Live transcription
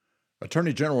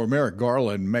Attorney General Merrick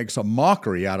Garland makes a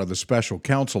mockery out of the Special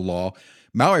Counsel law.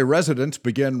 Maui residents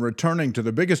begin returning to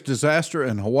the biggest disaster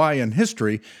in Hawaiian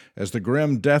history as the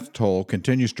grim death toll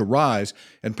continues to rise.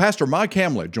 And Pastor Mike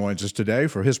Hamlet joins us today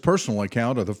for his personal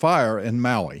account of the fire in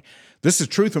Maui. This is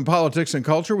Truth in Politics and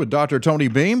Culture with Dr. Tony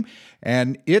Beam.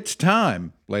 And it's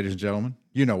time, ladies and gentlemen,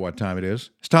 you know what time it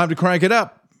is. It's time to crank it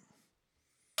up.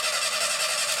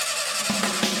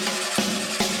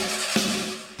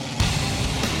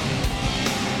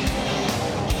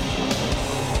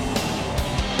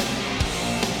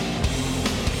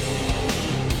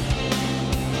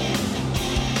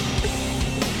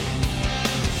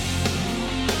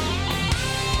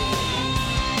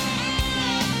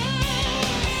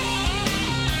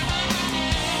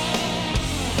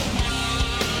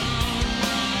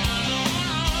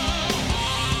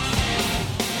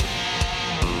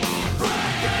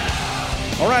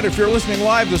 All right, if you're listening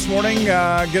live this morning,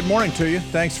 good morning to you.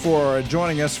 Thanks for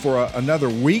joining us for another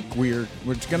week.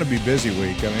 It's going to be a busy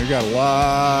week. I mean, we've got a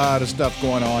lot of stuff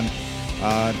going on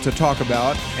to talk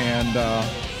about, and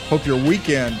hope your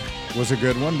weekend was a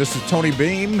good one. This is Tony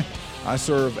Beam. I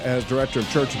serve as Director of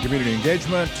Church and Community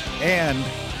Engagement and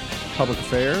Public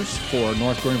Affairs for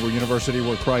North Greenville University,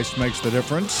 where Christ makes the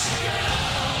difference,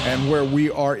 and where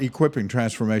we are equipping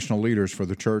transformational leaders for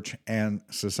the church and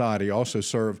society. Also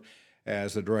serve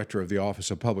as the Director of the Office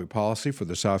of Public Policy for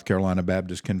the South Carolina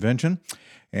Baptist Convention.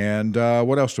 And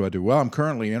what else do I do? Well, I'm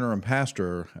currently interim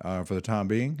pastor for the time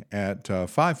being at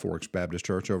Five Forks Baptist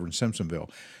Church over in Simpsonville.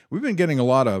 We've been getting a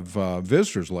lot of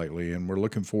visitors lately, and we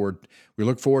look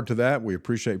forward to that. We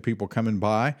appreciate people coming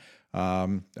by.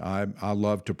 I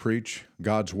love to preach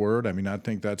God's Word. I mean, I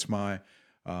think that's my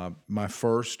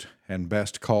first and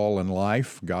best call in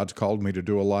life. God's called me to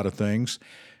do a lot of things,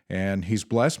 and He's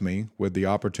blessed me with the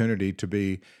opportunity to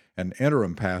be an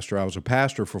interim pastor. I was a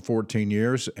pastor for 14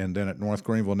 years, and then at North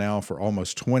Greenville now for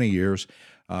almost 20 years.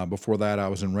 Before that, I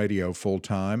was in radio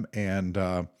full-time, and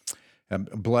I'm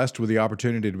blessed with the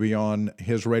opportunity to be on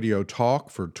his radio talk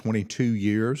for 22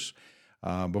 years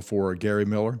before Gary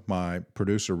Miller, my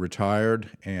producer,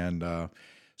 retired. And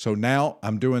so now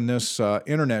I'm doing this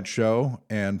internet show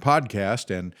and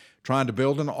podcast and trying to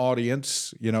build an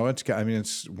audience. You know, it's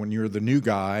when you're the new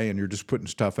guy and you're just putting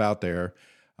stuff out there,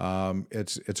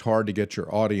 it's hard to get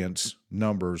your audience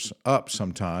numbers up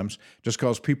sometimes just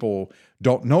because people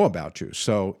don't know about you.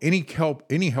 So any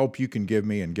help you can give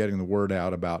me in getting the word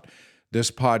out about this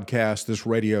podcast, this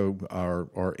radio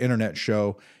or internet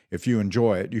show, if you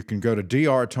enjoy it, you can go to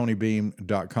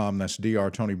drtonybeam.com. That's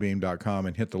drtonybeam.com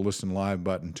and hit the Listen Live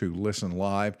button to listen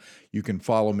live. You can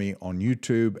follow me on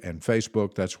YouTube and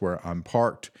Facebook. That's where I'm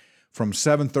parked from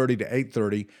 7:30 to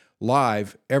 8:30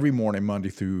 live every morning, Monday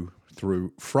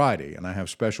through Friday. And I have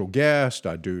special guests.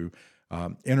 I do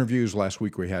interviews. Last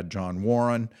week we had John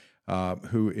Warren,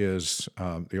 who is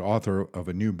the author of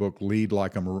a new book, Leading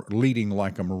Like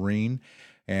a Marine.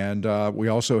 And we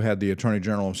also had the Attorney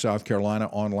General of South Carolina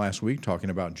on last week talking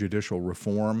about judicial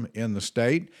reform in the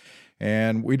state.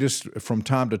 And we just, from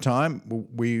time to time,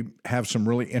 we have some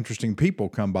really interesting people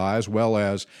come by, as well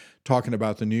as talking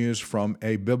about the news from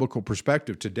a biblical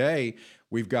perspective. Today,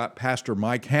 we've got Pastor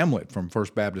Mike Hamlet from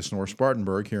First Baptist North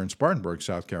Spartanburg here in Spartanburg,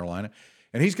 South Carolina.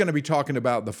 And he's going to be talking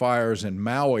about the fires in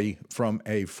Maui from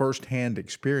a firsthand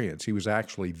experience. He was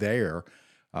actually there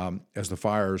as the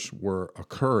fires were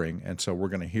occurring. And so we're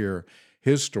going to hear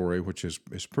his story, which is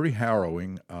pretty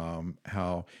harrowing,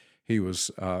 how he was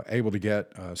able to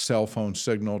get a cell phone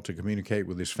signal to communicate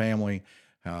with his family,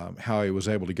 how he was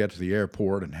able to get to the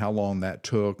airport and how long that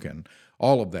took and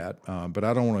all of that. But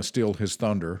I don't want to steal his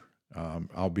thunder.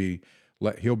 He'll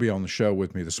be on the show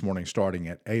with me this morning starting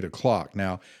at 8 o'clock.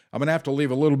 Now, I'm going to have to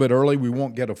leave a little bit early. We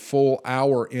won't get a full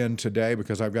hour in today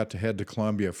because I've got to head to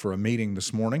Columbia for a meeting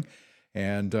this morning.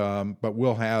 But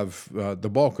we'll have the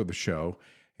bulk of the show.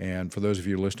 And for those of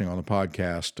you listening on the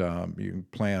podcast, you can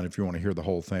plan, if you want to hear the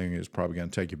whole thing, it's probably going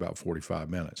to take you about 45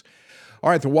 minutes.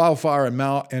 All right, the wildfire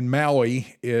in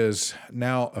Maui is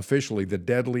now officially the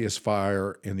deadliest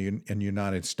fire in the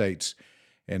United States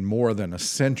in more than a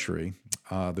century.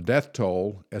 The death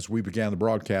toll, as we began the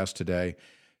broadcast today,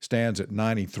 stands at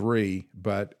 93,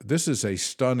 but this is a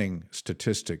stunning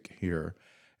statistic here.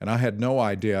 And I had no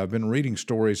idea. I've been reading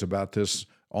stories about this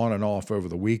on and off over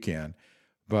the weekend,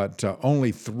 but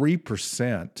only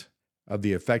 3% of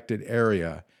the affected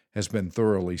area has been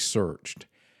thoroughly searched.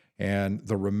 And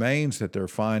the remains that they're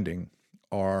finding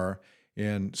are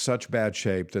in such bad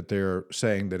shape that they're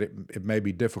saying that it may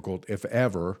be difficult, if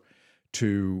ever,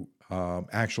 to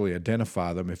actually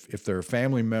identify them. If there are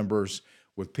family members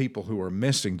with people who are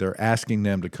missing, they're asking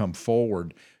them to come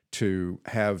forward to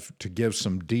give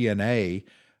some DNA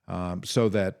so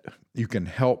that you can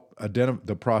help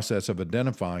the process of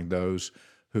identifying those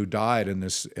who died in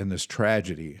this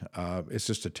tragedy. It's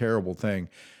just a terrible thing.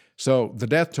 So the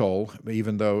death toll,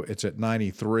 even though it's at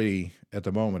 93 at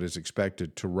the moment, is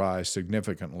expected to rise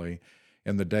significantly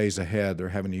in the days ahead. They're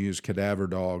having to use cadaver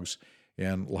dogs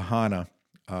in Lahaina,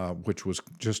 which was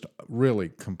just really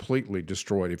completely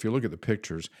destroyed. If you look at the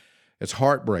pictures, it's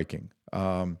heartbreaking.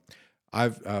 Denise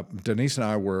and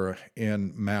I were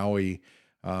in Maui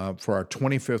for our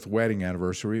 25th wedding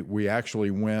anniversary. We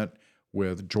actually went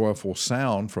with Joyful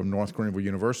Sound from North Greenville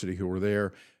University, who were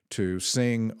there to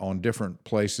sing on different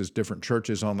places, different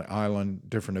churches on the island,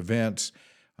 different events.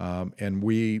 And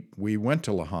we went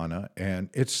to Lahaina, and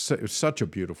it's such a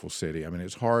beautiful city. I mean,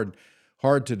 it's hard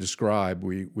to describe.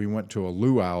 We went to a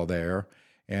luau there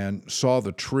and saw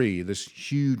the tree, this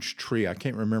huge tree. I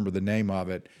can't remember the name of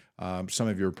it. Some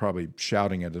of you are probably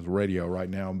shouting it at the radio right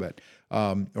now, but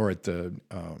or at the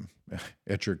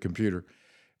at your computer.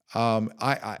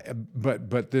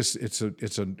 But this it's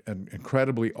an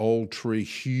incredibly old tree,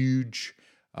 huge,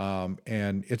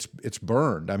 and it's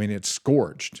burned. I mean, it's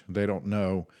scorched. They don't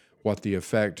know what the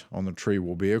effect on the tree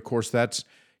will be. Of course, that's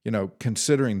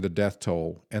considering the death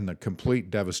toll and the complete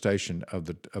devastation of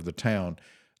the town,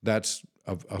 that's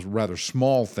a rather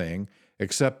small thing,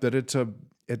 except that it's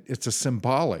a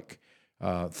symbolic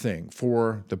thing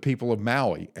for the people of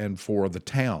Maui and for the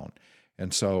town,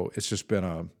 and so it's just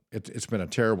been it's been a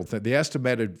terrible thing. The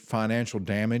estimated financial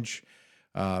damage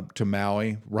to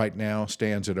Maui right now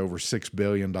stands at over $6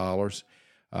 billion.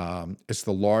 It's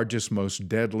the largest, most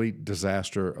deadly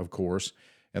disaster, of course,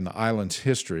 in the island's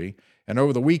history. And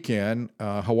over the weekend,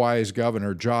 Hawaii's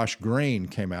governor, Josh Green,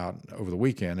 came out over the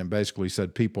weekend and basically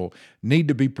said people need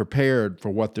to be prepared for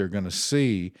what they're going to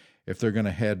see if they're going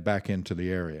to head back into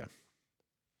the area.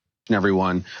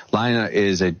 Everyone, Lahaina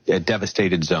is a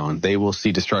devastated zone. They will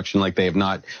see destruction like they have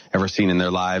not ever seen in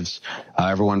their lives.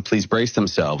 Everyone, please brace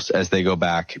themselves as they go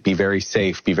back. Be very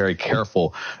safe, be very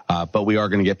careful, but we are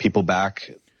going to get people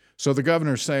back. So the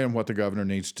governor's saying what the governor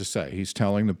needs to say. He's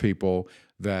telling the people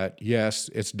that, yes,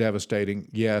 it's devastating.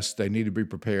 Yes, they need to be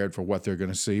prepared for what they're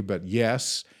going to see. But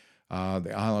yes,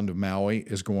 the island of Maui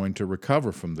is going to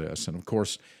recover from this. And of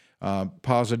course,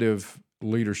 positive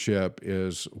leadership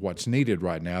is what's needed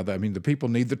right now. I mean, the people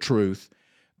need the truth.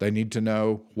 They need to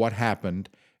know what happened.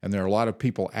 And there are a lot of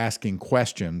people asking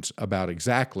questions about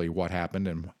exactly what happened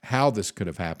and how this could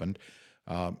have happened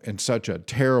in such a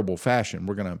terrible fashion.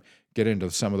 We're going to get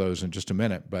into some of those in just a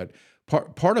minute. But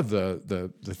part of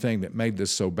the thing that made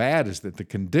this so bad is that the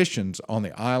conditions on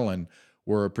the island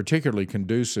were particularly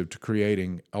conducive to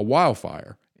creating a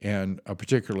wildfire, and a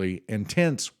particularly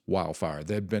intense wildfire.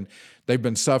 They've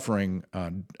been suffering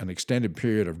an extended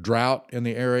period of drought in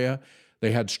the area.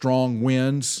 They had strong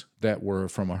winds that were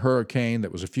from a hurricane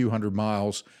that was a few hundred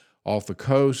miles off the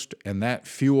coast, and that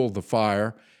fueled the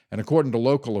fire. And according to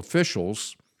local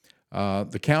officials,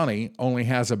 the county only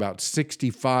has about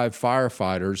 65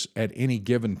 firefighters at any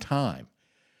given time.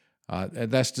 And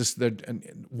that's just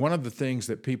one of the things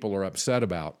that people are upset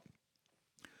about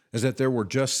is that there were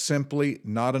just simply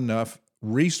not enough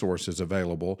resources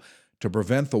available to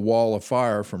prevent the wall of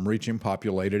fire from reaching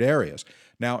populated areas.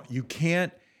 Now, you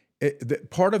can't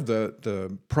part of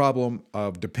the problem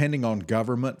of depending on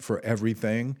government for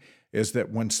everything is that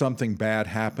when something bad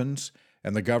happens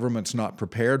and the government's not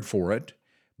prepared for it,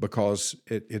 because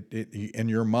it in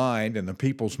your mind and the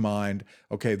people's mind,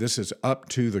 okay, this is up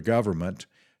to the government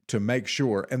to make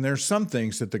sure. And there's some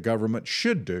things that the government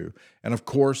should do. And of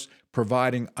course,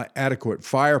 providing adequate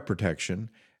fire protection,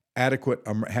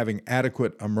 having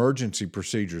adequate emergency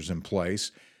procedures in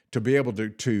place to be able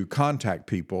to contact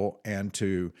people and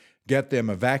to get them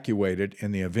evacuated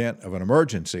in the event of an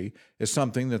emergency is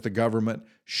something that the government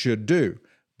should do.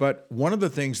 But one of the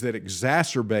things that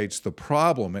exacerbates the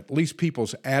problem, at least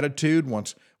people's attitude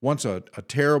once a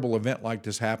terrible event like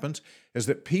this happens, is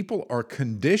that people are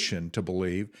conditioned to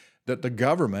believe that the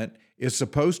government is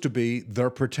supposed to be their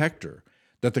protector,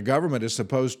 that the government is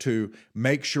supposed to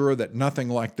make sure that nothing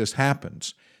like this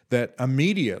happens, that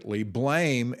immediately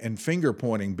blame and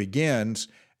finger-pointing begins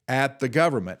at the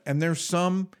government. And there's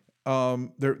some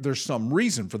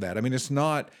reason for that. I mean, it's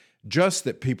not just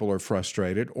that people are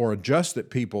frustrated or just that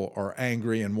people are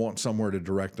angry and want somewhere to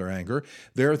direct their anger.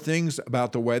 There are things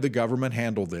about the way the government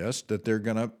handled this that they're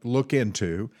going to look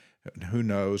into. Who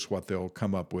knows what they'll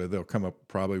come up with. They'll come up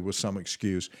probably with some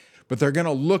excuse. But they're going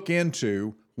to look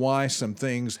into why some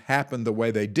things happened the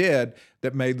way they did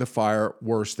that made the fire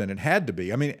worse than it had to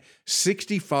be. I mean,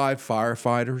 65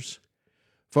 firefighters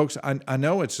Folks, I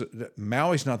know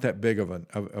Maui's not that big of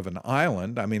an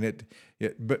island. I mean,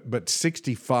 but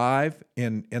 65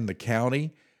 in the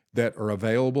county that are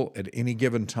available at any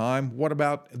given time. What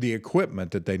about the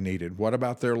equipment that they needed? What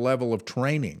about their level of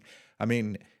training? I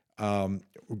mean,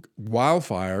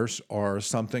 wildfires are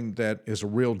something that is a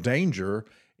real danger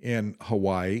in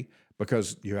Hawaii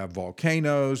because you have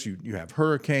volcanoes, you have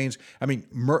hurricanes. I mean,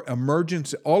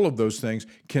 emergency, all of those things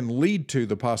can lead to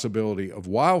the possibility of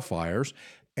wildfires.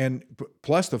 And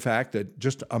plus the fact that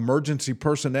just emergency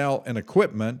personnel and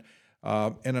equipment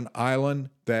in an island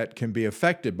that can be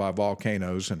affected by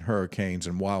volcanoes and hurricanes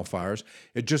and wildfires,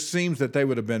 it just seems that they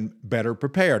would have been better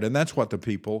prepared. And that's what the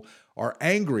people are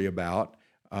angry about.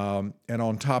 And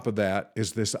on top of that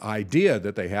is this idea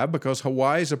that they have, because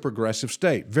Hawaii is a progressive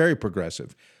state, very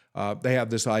progressive. They have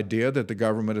this idea that the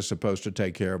government is supposed to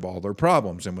take care of all their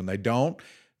problems. And when they don't,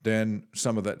 then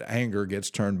some of that anger gets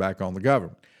turned back on the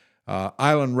government.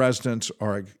 Island residents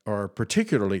are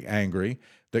particularly angry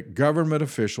that government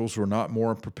officials were not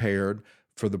more prepared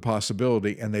for the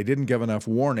possibility, and they didn't give enough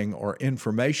warning or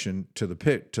information to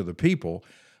the people.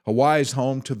 Hawaii is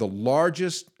home to the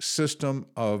largest system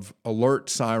of alert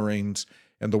sirens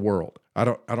in the world. I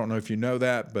don't know if you know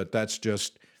that, but that's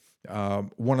just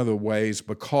one of the ways,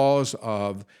 because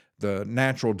of the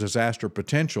natural disaster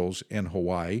potentials in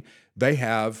Hawaii. They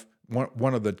have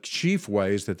one of the chief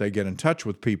ways that they get in touch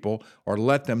with people or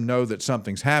let them know that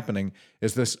something's happening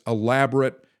is this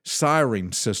elaborate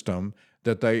siren system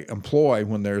that they employ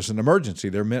when there's an emergency.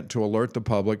 They're meant to alert the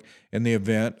public in the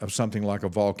event of something like a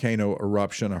volcano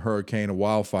eruption, a hurricane, a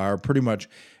wildfire, pretty much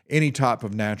any type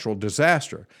of natural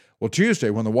disaster. Well, Tuesday,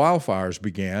 when the wildfires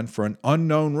began, for an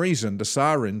unknown reason, the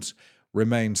sirens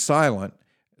remained silent.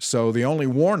 So the only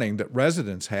warning that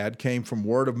residents had came from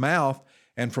word of mouth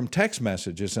and from text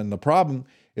messages. And the problem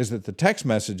is that the text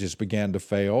messages began to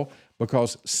fail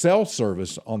because cell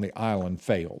service on the island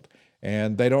failed.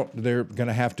 And they're going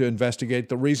to have to investigate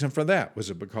the reason for that. Was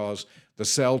it because the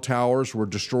cell towers were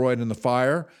destroyed in the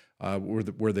fire?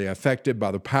 Were they affected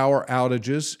by the power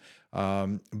outages?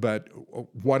 But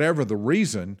whatever the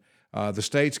reason, the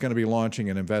state's going to be launching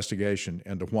an investigation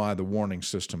into why the warning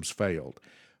systems failed.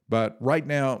 But right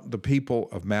now, the people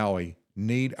of Maui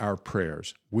need our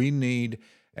prayers. We need,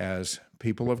 as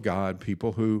people of God,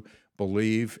 people who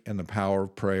believe in the power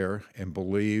of prayer and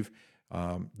believe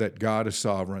that God is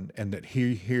sovereign and that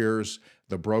He hears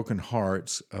the broken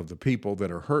hearts of the people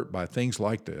that are hurt by things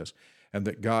like this, and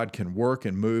that God can work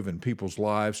and move in people's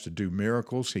lives to do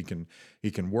miracles. He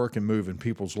can work and move in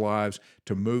people's lives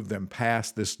to move them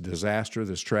past this disaster,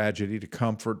 this tragedy, to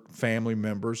comfort family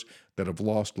members that have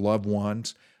lost loved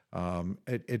ones.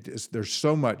 There's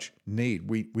so much need.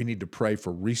 We need to pray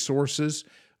for resources.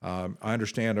 I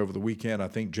understand over the weekend, I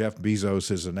think Jeff Bezos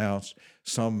has announced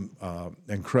some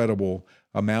incredible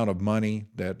amount of money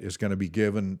that is going to be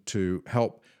given to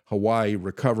help Hawaii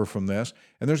recover from this.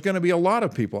 And there's going to be a lot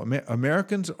of people.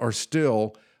 Americans are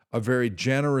still a very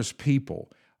generous people.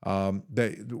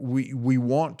 We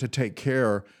want to take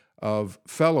care of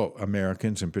fellow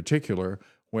Americans in particular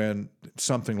when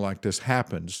something like this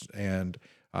happens. And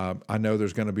I know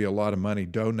there's going to be a lot of money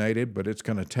donated, but it's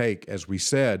going to take, as we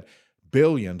said,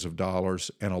 billions of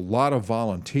dollars and a lot of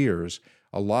volunteers,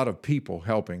 a lot of people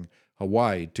helping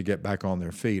Hawaii to get back on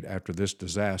their feet after this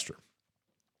disaster.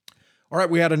 All right,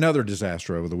 we had another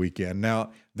disaster over the weekend.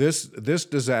 Now, this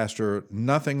disaster,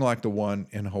 nothing like the one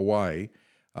in Hawaii.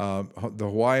 The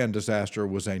Hawaiian disaster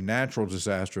was a natural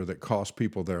disaster that cost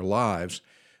people their lives.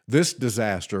 This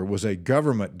disaster was a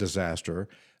government disaster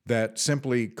that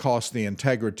simply cost the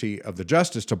integrity of the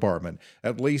Justice Department,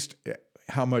 at least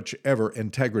how much ever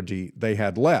integrity they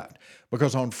had left.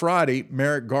 Because on Friday,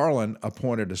 Merrick Garland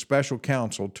appointed a special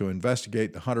counsel to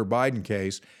investigate the Hunter Biden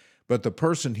case, but the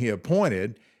person he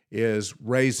appointed is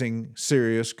raising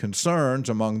serious concerns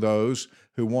among those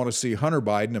who want to see Hunter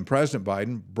Biden and President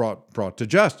Biden brought to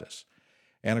justice.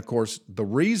 And of course, the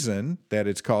reason that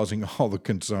it's causing all the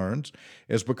concerns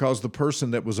is because the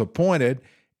person that was appointed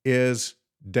is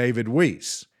David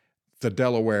Weiss, the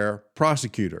Delaware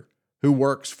prosecutor, who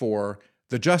works for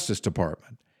the Justice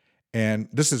Department. And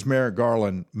this is Merrick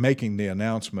Garland making the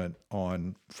announcement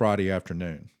on Friday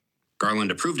afternoon.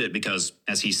 Garland approved it because,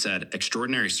 as he said,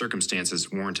 extraordinary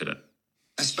circumstances warranted it.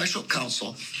 As special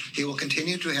counsel, he will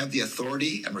continue to have the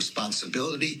authority and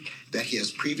responsibility that he has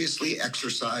previously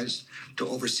exercised to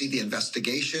oversee the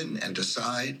investigation and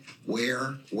decide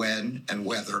where, when, and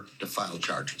whether to file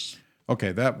charges.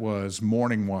 Okay, that was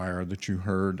Morning Wire that you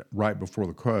heard right before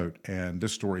the quote, and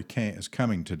this story is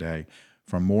coming today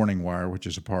from Morning Wire, which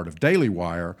is a part of Daily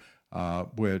Wire.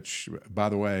 which, by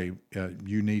the way,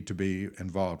 you need to be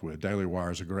involved with. Daily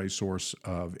Wire is a great source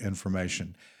of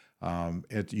information.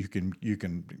 You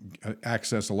can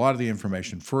access a lot of the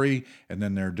information free, and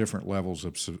then there are different levels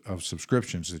of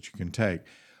subscriptions that you can take.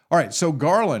 All right, so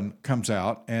Garland comes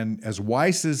out, and as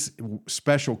Weiss's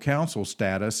special counsel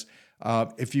status,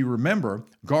 if you remember,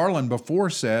 Garland before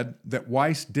said that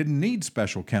Weiss didn't need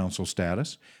special counsel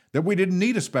status, that we didn't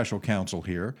need a special counsel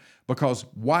here because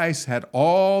Weiss had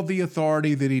all the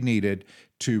authority that he needed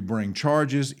to bring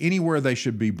charges anywhere they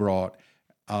should be brought,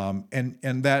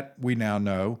 and that we now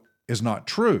know is not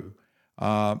true.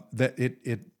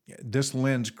 This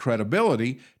lends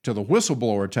credibility to the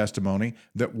whistleblower testimony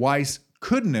that Weiss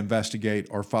couldn't investigate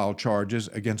or file charges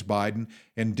against Biden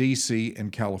in D.C.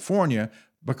 and California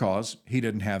because he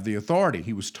didn't have the authority.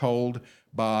 He was told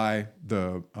by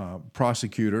the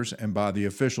prosecutors and by the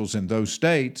officials in those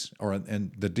states, or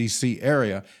in the D.C.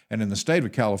 area and in the state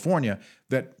of California,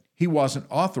 that he wasn't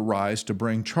authorized to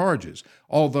bring charges,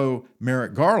 although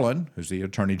Merrick Garland, who's the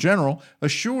Attorney General,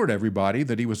 assured everybody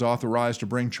that he was authorized to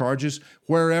bring charges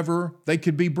wherever they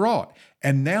could be brought.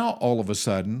 And now, all of a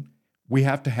sudden, we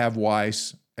have to have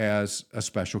Weiss as a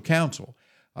special counsel.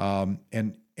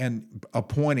 And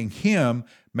appointing him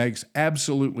makes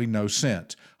absolutely no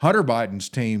sense. Hunter Biden's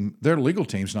team, their legal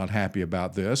team's not happy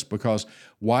about this because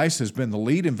Weiss has been the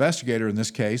lead investigator in this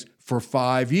case for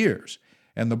 5 years.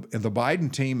 And the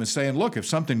Biden team is saying, look, if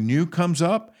something new comes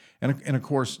up, and of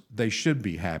course they should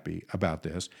be happy about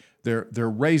this, they're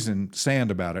raising sand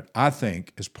about it, I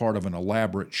think, as part of an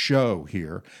elaborate show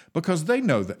here, because they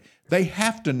know that they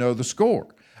have to know the score.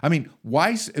 I mean,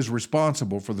 Weiss is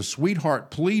responsible for the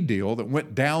sweetheart plea deal that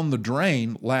went down the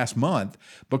drain last month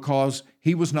because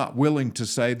he was not willing to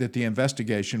say that the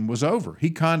investigation was over. He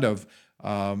kind of,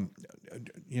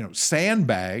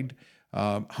 sandbagged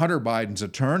Hunter Biden's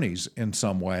attorneys in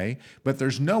some way, but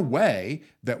there's no way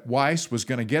that Weiss was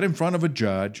going to get in front of a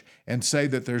judge and say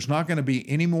that there's not going to be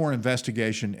any more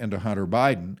investigation into Hunter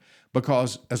Biden,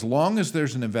 because as long as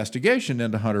there's an investigation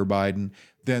into Hunter Biden,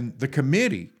 then the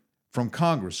committee from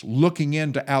Congress looking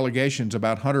into allegations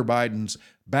about Hunter Biden's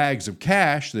bags of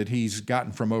cash that he's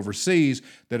gotten from overseas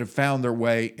that have found their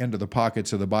way into the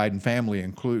pockets of the Biden family,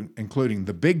 including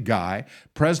the big guy,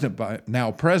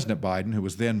 now President Biden, who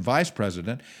was then vice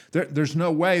president. There's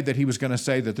no way that he was going to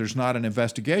say that there's not an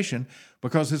investigation,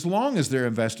 because as long as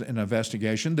there's an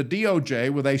investigation, the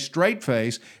DOJ, with a straight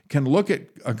face, can look at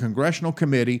a congressional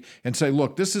committee and say,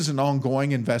 look, this is an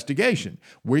ongoing investigation.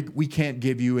 We can't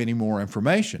give you any more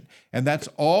information. And that's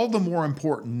all the more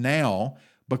important now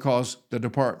because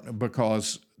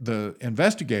the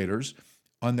investigators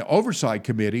on the Oversight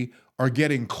Committee are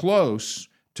getting close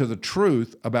to the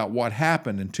truth about what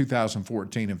happened in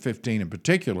 2014 and 15 in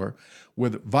particular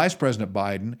with Vice President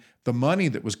Biden, the money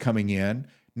that was coming in,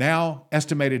 now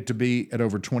estimated to be at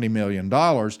over $20 million,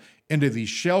 into these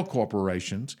shell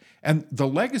corporations. And the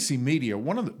legacy media,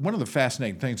 one of the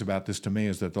fascinating things about this to me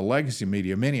is that the legacy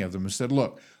media, many of them have said,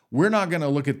 look, we're not going to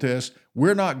look at this.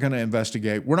 We're not going to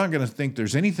investigate. We're not going to think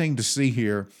there's anything to see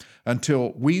here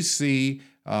until we see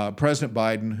President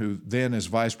Biden, who then is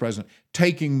vice president,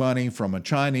 taking money from a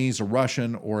Chinese, a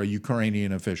Russian, or a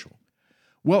Ukrainian official.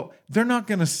 Well, they're not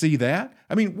going to see that.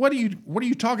 I mean, what are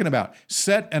you talking about?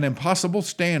 Set an impossible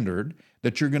standard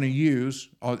that you're going to use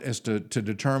as to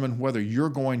determine whether you're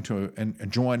going to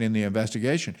join in the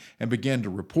investigation and begin to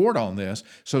report on this.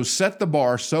 So set the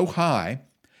bar so high,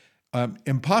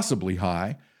 impossibly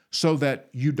high, so that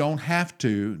you don't have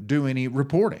to do any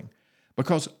reporting.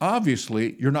 Because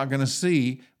obviously you're not going to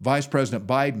see Vice President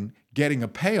Biden getting a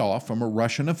payoff from a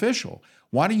Russian official.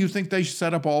 Why do you think they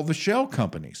set up all the shell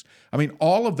companies? I mean,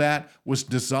 all of that was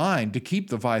designed to keep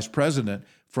the vice president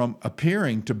from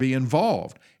appearing to be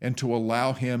involved and to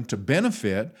allow him to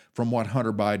benefit from what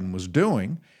Hunter Biden was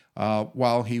doing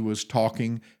while he was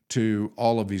talking to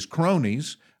all of his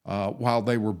cronies, while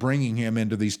they were bringing him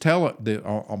into these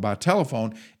by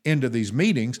telephone into these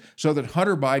meetings, so that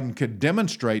Hunter Biden could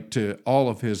demonstrate to all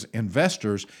of his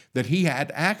investors that he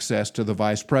had access to the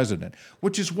vice president,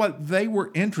 which is what they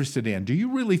were interested in. Do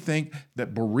you really think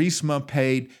that Burisma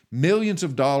paid millions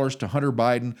of dollars to Hunter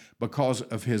Biden because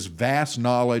of his vast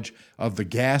knowledge of the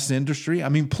gas industry? I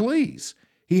mean, please.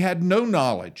 He had no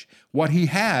knowledge. What he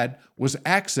had was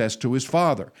access to his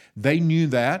father. They knew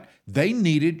that. They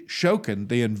needed Shokin,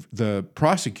 the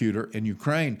prosecutor in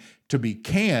Ukraine, to be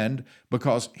canned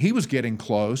because he was getting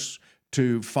close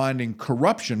to finding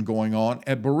corruption going on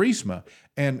at Burisma.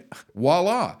 And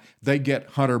voila, they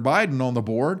get Hunter Biden on the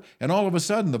board, and all of a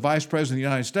sudden the Vice President of the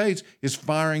United States is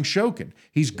firing Shokin.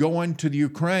 He's going to the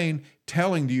Ukraine,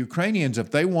 telling the Ukrainians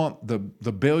if they want the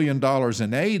 $1 billion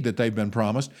in aid that they've been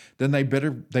promised, then they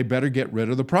better get rid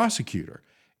of the prosecutor.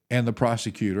 And the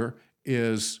prosecutor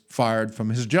is fired from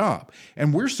his job.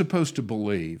 And we're supposed to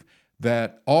believe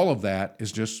that all of that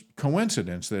is just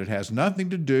coincidence, that it has nothing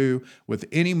to do with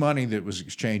any money that was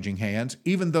exchanging hands,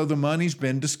 even though the money's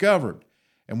been discovered.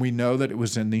 And we know that it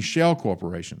was in these shell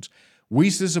corporations.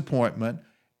 Weiss's appointment,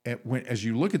 as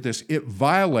you look at this, it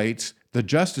violates the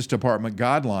Justice Department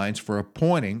guidelines for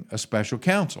appointing a special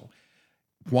counsel.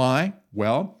 Why?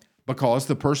 Well, because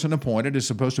the person appointed is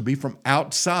supposed to be from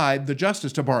outside the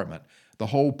Justice Department. The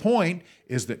whole point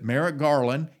is that Merrick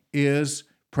Garland is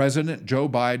President Joe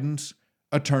Biden's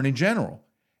Attorney General,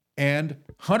 and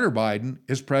Hunter Biden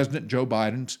is President Joe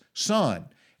Biden's son.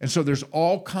 And so there's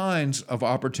all kinds of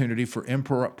opportunity for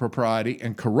impropriety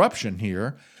and corruption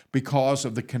here because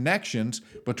of the connections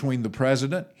between the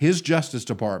president, his Justice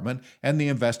Department, and the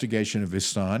investigation of his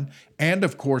son, and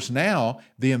of course now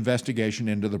the investigation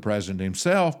into the president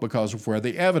himself because of where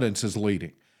the evidence is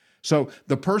leading. So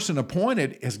the person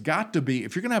appointed has got to be,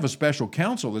 if you're going to have a special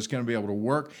counsel that's going to be able to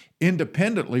work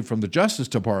independently from the Justice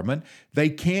Department, they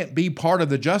can't be part of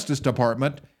the Justice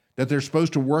Department that they're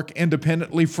supposed to work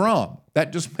independently from.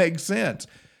 That just makes sense.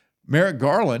 Merrick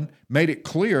Garland made it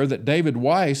clear that David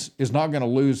Weiss is not going to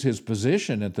lose his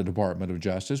position at the Department of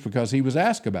Justice because he was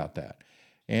asked about that.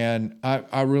 And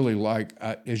I really like,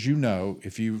 as you know,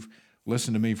 if you've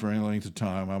listened to me for any length of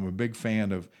time, I'm a big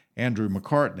fan of Andrew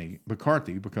McCarthy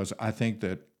because I think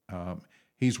that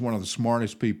he's one of the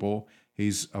smartest people.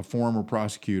 He's a former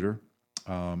prosecutor.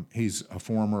 He's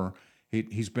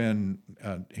done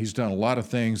a lot of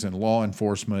things in law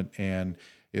enforcement and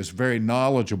is very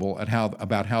knowledgeable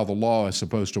about how the law is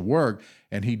supposed to work,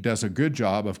 and he does a good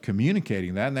job of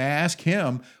communicating that. And they asked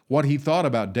him what he thought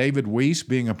about David Weiss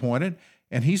being appointed,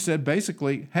 and he said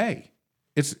basically, hey,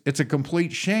 it's a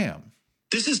complete sham.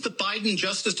 This is the Biden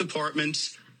Justice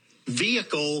Department's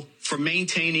vehicle for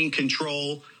maintaining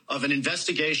control of an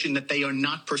investigation that they are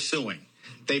not pursuing.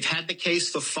 They've had the case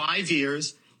for 5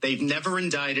 years. They've never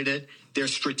indicted it. They're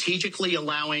strategically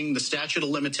allowing the statute of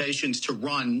limitations to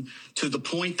run to the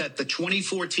point that the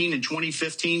 2014 and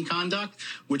 2015 conduct,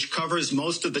 which covers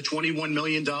most of the $21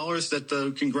 million that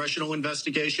the congressional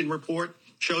investigation report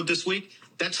showed this week,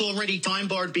 that's already time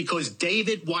barred because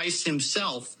David Weiss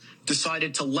himself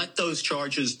decided to let those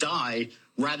charges die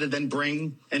rather than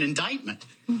bring an indictment.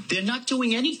 They're not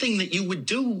doing anything that you would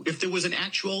do if there was an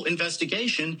actual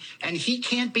investigation, and he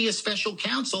can't be a special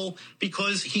counsel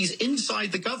because he's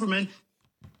inside the government.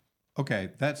 Okay,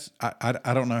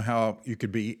 I don't know how you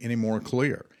could be any more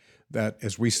clear that,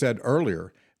 as we said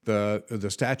earlier, the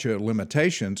statute of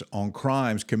limitations on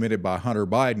crimes committed by Hunter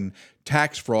Biden,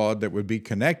 tax fraud that would be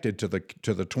connected to the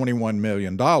 $21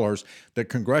 million that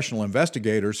congressional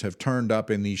investigators have turned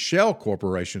up in these shell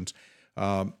corporations,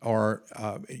 that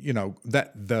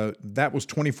was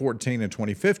 2014 and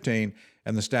 2015,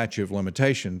 and the statute of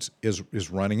limitations is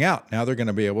running out. Now they're going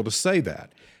to be able to say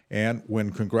that. And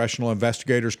when congressional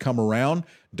investigators come around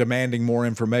demanding more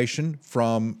information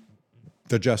from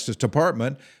the Justice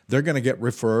Department, they're going to get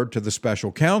referred to the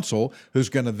special counsel, who's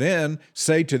going to then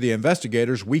say to the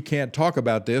investigators, we can't talk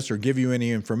about this or give you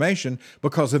any information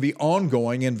because of the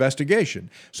ongoing investigation.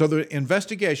 So the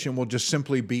investigation will just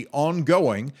simply be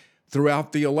ongoing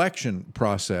throughout the election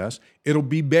process. It'll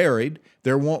be buried.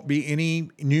 There won't be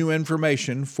any new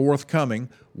information forthcoming.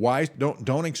 Why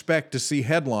don't expect to see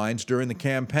headlines during the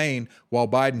campaign while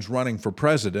Biden's running for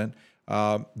president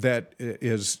that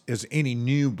is any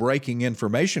new breaking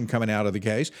information coming out of the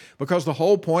case, because the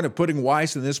whole point of putting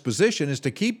Weiss in this position is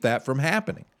to keep that from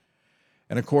happening.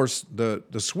 And of course, the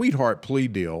sweetheart plea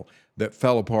deal that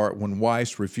fell apart when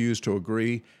Weiss refused to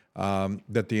agree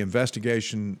that the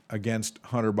investigation against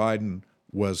Hunter Biden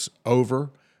was over.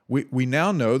 We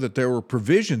now know that there were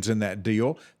provisions in that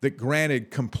deal that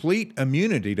granted complete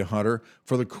immunity to Hunter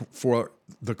for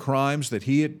the crimes that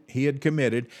he had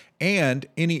committed and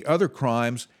any other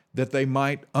crimes that they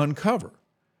might uncover.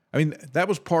 I mean, that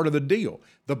was part of the deal.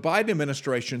 The Biden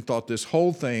administration thought this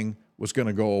whole thing was going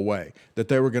to go away, that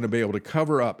they were going to be able to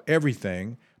cover up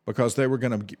everything because they were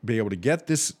going to be able to get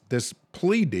this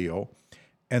plea deal,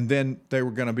 and then they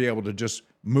were going to be able to just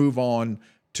move on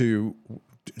to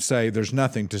say there's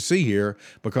nothing to see here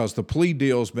because the plea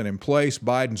deal's been in place,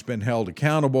 Biden's been held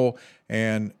accountable,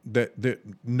 and that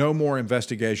no more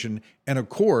investigation. And of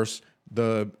course,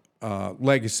 the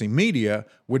legacy media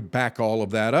would back all of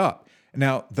that up.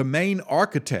 Now, the main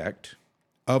architect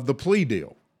of the plea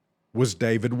deal was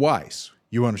David Weiss.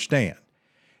 You understand?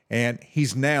 And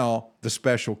he's now the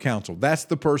special counsel. That's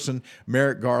the person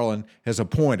Merrick Garland has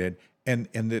appointed, and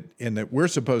that we're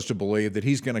supposed to believe that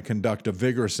he's going to conduct a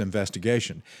vigorous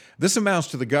investigation. This amounts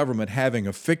to the government having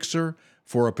a fixer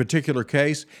for a particular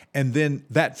case, and then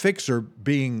that fixer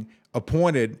being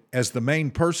appointed as the main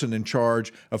person in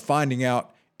charge of finding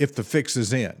out if the fix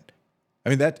is in. I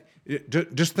mean,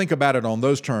 just think about it on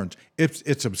those terms.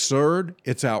 It's absurd.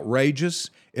 It's outrageous.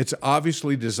 It's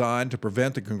obviously designed to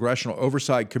prevent the Congressional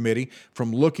Oversight Committee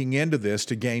from looking into this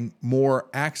to gain more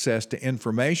access to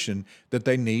information that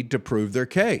they need to prove their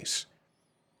case.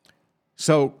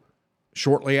 So,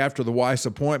 shortly after the Weiss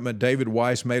appointment, David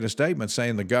Weiss made a statement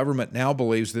saying the government now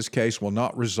believes this case will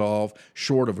not resolve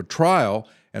short of a trial,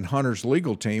 and Hunter's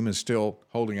legal team is still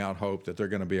holding out hope that they're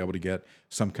going to be able to get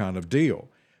some kind of deal.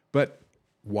 But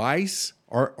Weiss,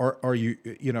 are you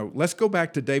let's go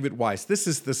back to David Weiss. This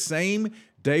is the same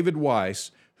David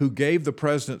Weiss who gave the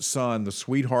president's son the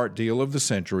sweetheart deal of the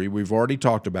century. We've already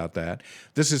talked about that.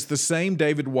 This is the same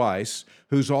David Weiss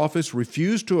whose office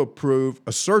refused to approve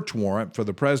a search warrant for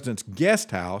the president's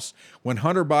guest house when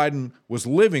Hunter Biden was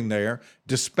living there,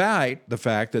 despite the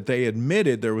fact that they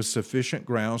admitted there was sufficient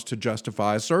grounds to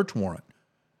justify a search warrant.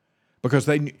 Because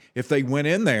if they went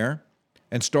in there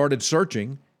and started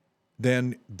searching,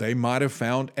 then they might have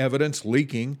found evidence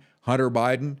leaking Hunter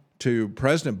Biden to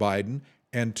President Biden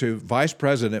and to Vice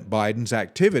President Biden's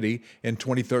activity in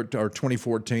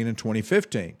 2014 and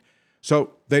 2015.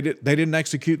 So they didn't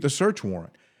execute the search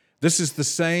warrant. This is the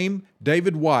same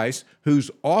David Weiss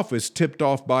whose office tipped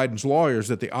off Biden's lawyers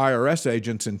that the IRS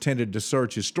agents intended to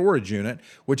search his storage unit,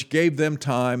 which gave them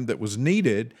time that was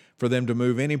needed for them to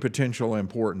move any potential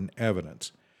important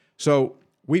evidence. So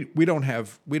we don't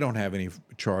have any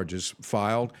charges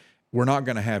filed. We're not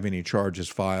going to have any charges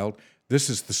filed. This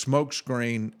is the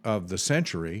smokescreen of the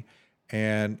century,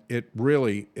 and it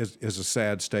really is a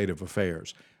sad state of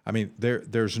affairs. I mean,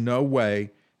 there's no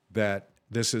way that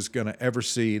this is going to ever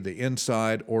see the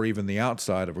inside or even the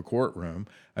outside of a courtroom.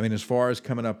 I mean, as far as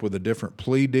coming up with a different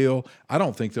plea deal, I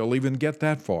don't think they'll even get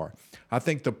that far. I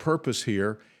think the purpose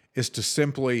here is to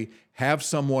simply have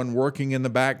someone working in the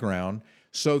background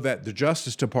so that the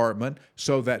Justice Department,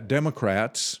 so that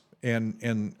Democrats,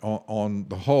 and on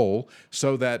the whole,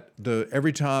 so that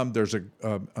every time there's a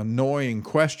annoying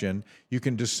question, you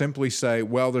can just simply say,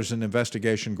 well, there's an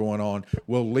investigation going on.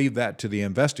 We'll leave that to the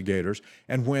investigators.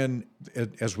 And when,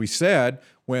 as we said,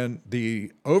 when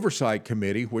the Oversight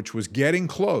Committee, which was getting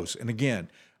close, and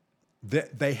again,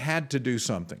 they had to do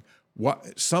something.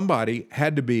 Somebody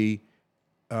had to be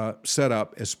set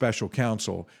up as special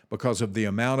counsel because of the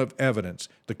amount of evidence,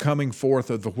 the coming forth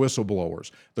of the whistleblowers,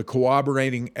 the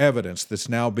corroborating evidence that's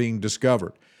now being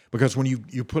discovered. Because when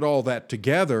you put all that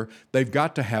together, they've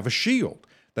got to have a shield.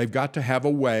 They've got to have a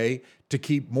way to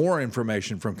keep more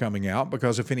information from coming out,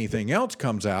 because if anything else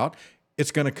comes out,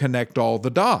 it's going to connect all the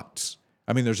dots.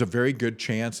 I mean, there's a very good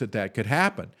chance that could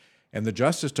happen. And the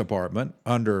Justice Department,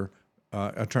 under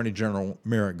Attorney General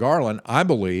Merrick Garland, I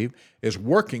believe, is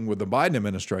working with the Biden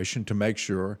administration to make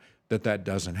sure that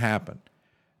doesn't happen.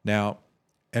 Now,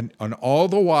 and all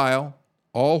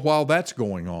while that's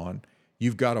going on,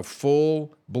 you've got a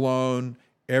full-blown,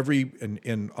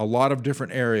 in a lot of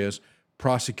different areas,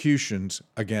 prosecutions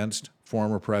against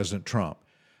former President Trump.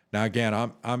 Now, again,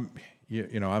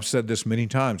 I've said this many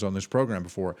times on this program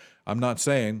before. I'm not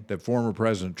saying that former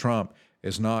President Trump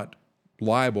is not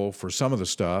liable for some of the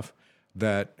stuff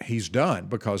that he's done,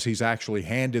 because he's actually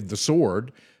handed the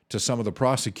sword to some of the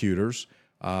prosecutors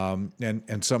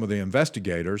and some of the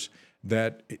investigators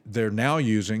that they're now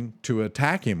using to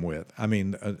attack him with. I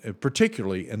mean,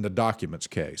 particularly in the documents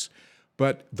case.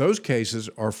 But those cases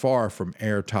are far from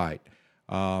airtight.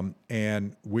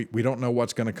 And we don't know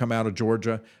what's going to come out of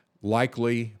Georgia.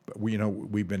 Likely,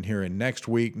 we've been hearing next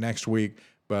week,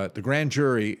 but the grand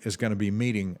jury is going to be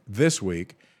meeting this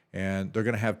week. And they're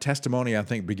going to have testimony, I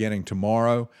think, beginning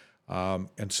tomorrow.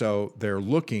 And so they're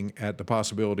looking at the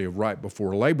possibility of right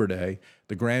before Labor Day,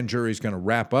 the grand jury is going to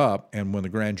wrap up. And when the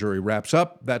grand jury wraps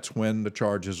up, that's when the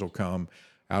charges will come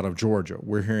out of Georgia.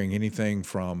 We're hearing anything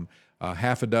from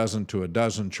half a dozen to a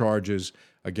dozen charges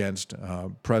against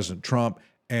President Trump,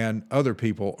 and other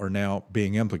people are now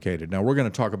being implicated. Now, we're going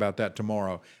to talk about that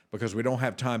tomorrow because we don't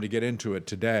have time to get into it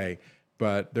today.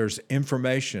 But there's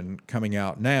information coming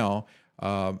out now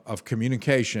of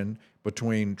communication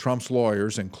between Trump's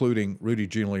lawyers, including Rudy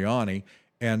Giuliani,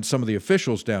 and some of the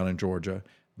officials down in Georgia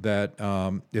that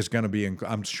is going to be,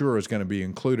 I'm sure, is going to be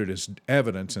included as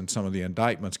evidence in some of the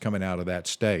indictments coming out of that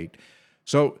state.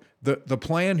 So the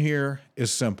plan here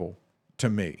is simple to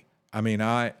me. I mean,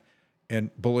 And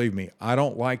believe me, I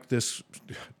don't like this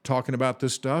talking about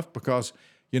this stuff because,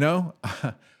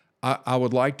 I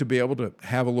would like to be able to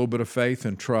have a little bit of faith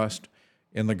and trust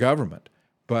in the government.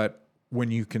 But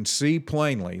when you can see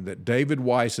plainly that David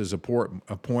Weiss's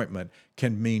appointment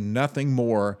can mean nothing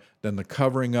more than the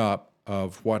covering up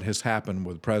of what has happened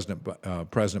with President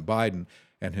Biden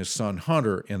and his son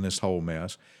Hunter in this whole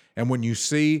mess, and when you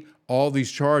see all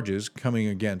these charges coming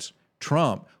against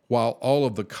Trump, while all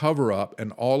of the cover-up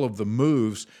and all of the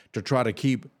moves to try to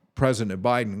keep President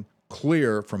Biden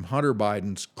clear from Hunter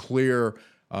Biden's clear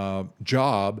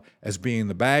job as being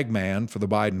the bag man for the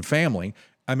Biden family,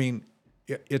 I mean,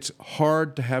 it's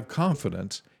hard to have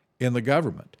confidence in the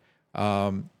government.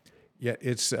 When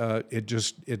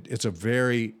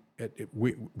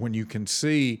you can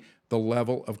see the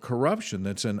level of corruption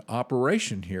that's in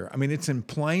operation here. I mean, it's in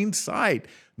plain sight.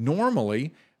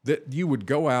 Normally, that you would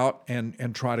go out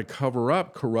and try to cover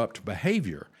up corrupt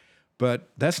behavior, but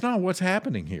that's not what's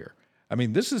happening here. I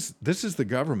mean, this is the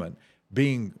government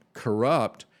being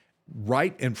corrupt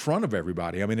right in front of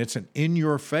everybody. I mean, it's an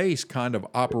in-your-face kind of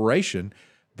operation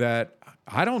that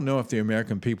I don't know if the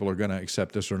American people are going to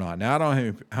accept this or not. Now, I don't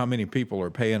know how many people are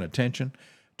paying attention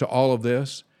to all of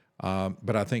this,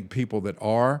 but I think people that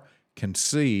can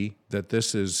see that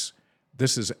this is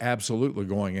absolutely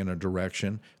going in a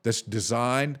direction that's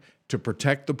designed to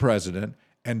protect the president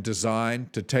and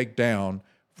designed to take down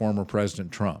former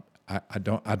President Trump. I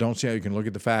don't see how you can look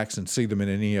at the facts and see them in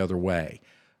any other way.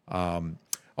 All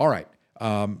right.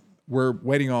 We're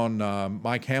waiting on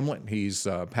Mike Hamlet. He's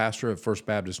pastor of First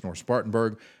Baptist North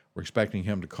Spartanburg. We're expecting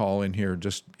him to call in here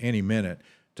just any minute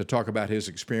to talk about his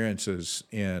experiences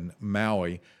in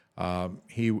Maui.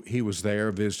 He was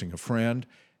there visiting a friend,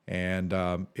 and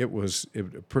it was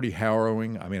pretty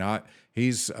harrowing. I mean,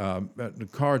 he's the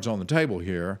cards on the table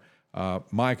here.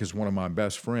 Mike is one of my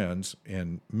best friends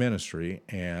in ministry,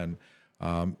 and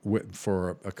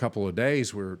for a couple of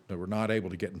days we were not able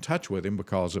to get in touch with him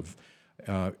because of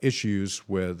issues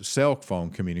with cell phone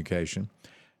communication,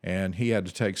 and he had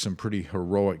to take some pretty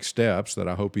heroic steps that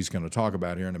I hope he's going to talk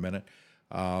about here in a minute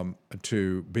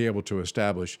to be able to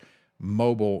establish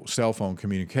mobile cell phone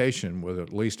communication with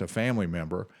at least a family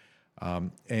member.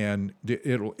 And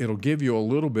it'll give you a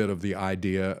little bit of the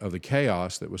idea of the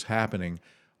chaos that was happening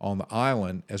on the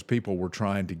island as people were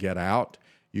trying to get out.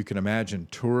 You can imagine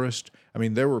tourists. I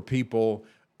mean, there were people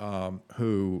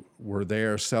who were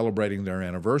there celebrating their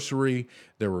anniversary.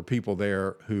 There were people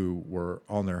there who were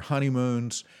on their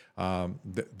honeymoons.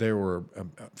 There were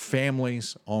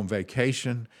families on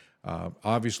vacation.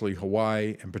 Obviously,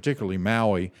 Hawaii, and particularly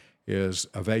Maui, is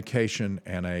a vacation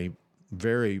and a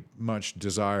very much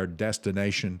desired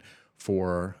destination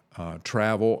for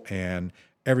travel, and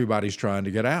everybody's trying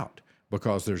to get out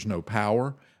because there's no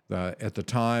power. At the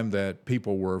time that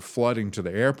people were flooding to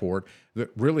the airport,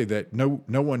 that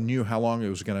no one knew how long it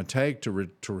was going to take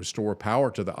to restore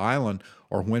power to the island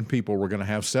or when people were going to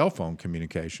have cell phone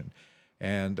communication.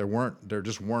 And there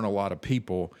just weren't a lot of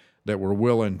people that were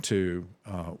willing to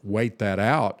wait that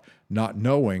out, not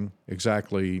knowing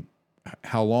exactly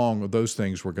how long those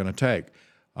things were going to take.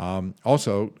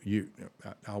 Also,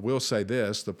 I will say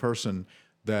this: the person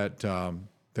that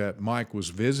Mike was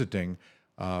visiting,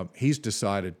 he's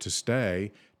decided to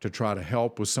stay to try to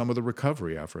help with some of the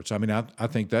recovery efforts. I mean, I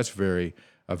think that's a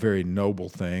very noble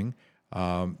thing,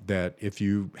 that if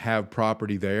you have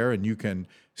property there and you can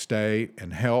stay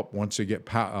and help once you get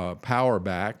power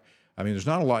back. I mean, there's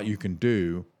not a lot you can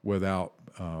do without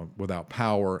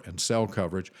power and cell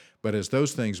coverage, but as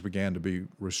those things began to be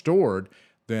restored,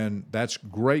 then that's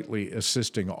greatly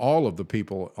assisting all of the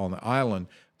people on the island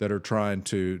that are trying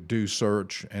to do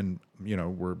search, and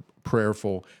we're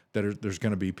prayerful that there's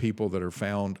going to be people that are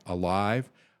found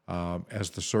alive as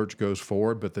the search goes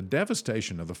forward. But the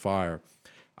devastation of the fire,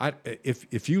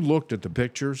 if you looked at the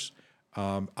pictures,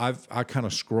 I kind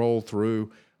of scrolled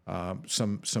through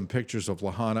some pictures of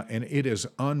Lahaina, and it is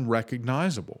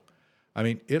unrecognizable. I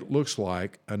mean, it looks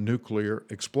like a nuclear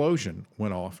explosion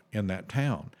went off in that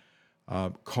town.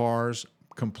 Cars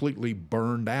completely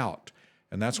burned out.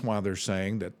 And that's why they're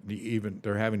saying that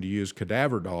they're having to use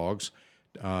cadaver dogs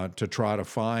to try to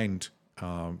find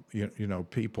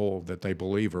people that they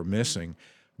believe are missing.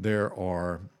 There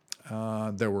were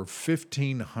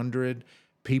 1,500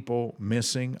 people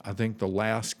missing, I think, the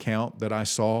last count that I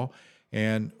saw.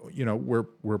 And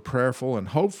we're prayerful and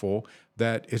hopeful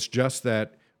that it's just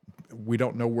that we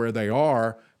don't know where they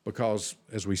are because,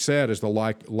 as we said, is the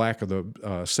lack of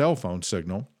the cell phone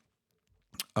signal.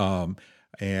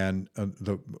 And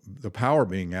the power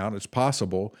being out, it's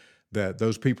possible that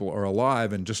those people are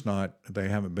alive and they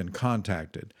haven't been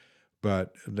contacted.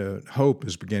 But the hope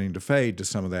is beginning to fade to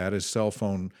some of that as cell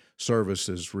phone service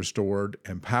is restored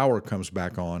and power comes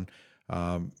back on.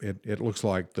 It looks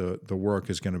like the work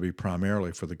is going to be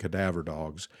primarily for the cadaver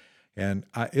dogs. And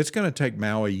it's going to take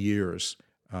Maui years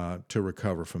to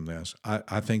recover from this.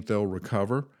 I think they'll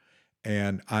recover.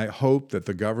 And I hope that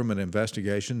the government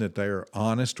investigation, that they are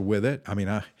honest with it. I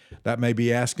mean, that may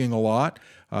be asking a lot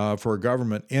for a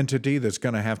government entity that's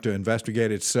going to have to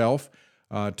investigate itself,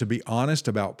 to be honest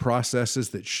about processes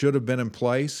that should have been in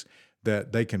place,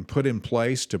 that they can put in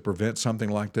place to prevent something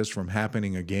like this from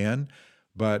happening again.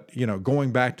 But,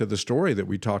 going back to the story that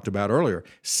we talked about earlier,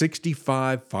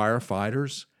 65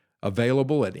 firefighters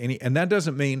available at any, and that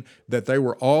doesn't mean that they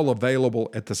were all available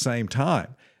at the same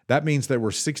time. That means there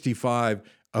were 65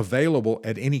 available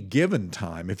at any given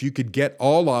time. If you could get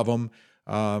all of them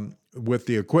with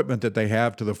the equipment that they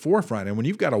have to the forefront. And when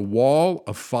you've got a wall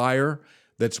of fire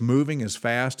that's moving as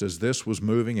fast as this was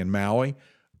moving in Maui,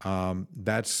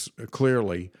 that's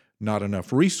clearly not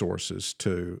enough resources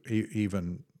to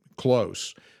even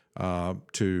close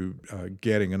to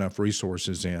getting enough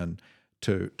resources in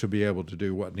to be able to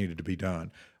do what needed to be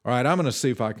done. All right, I'm going to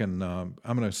see if I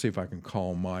can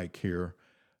call Mike here.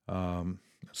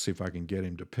 Let's see if I can get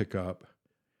him to pick up.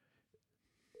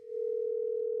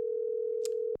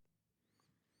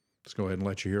 Let's go ahead and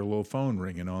let you hear a little phone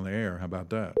ringing on the air. How about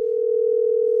that?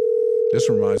 This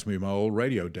reminds me of my old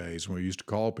radio days when we used to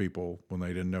call people when they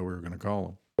didn't know we were going to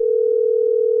call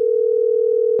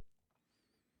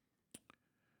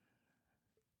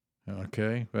them.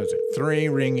 Okay, that's it. 3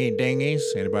 ringy dingies.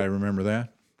 Anybody remember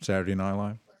that? Saturday Night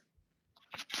Live?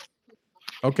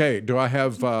 Okay, do I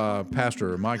have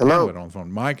Pastor Mike Hamlet on the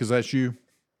phone? Mike, is that you?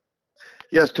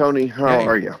 Yes, Tony. How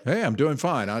are you? Hey, I'm doing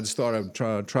fine. I just thought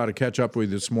I'd try to catch up with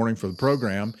you this morning for the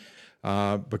program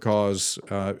because,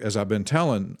 as I've been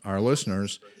telling our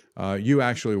listeners, you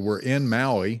actually were in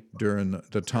Maui during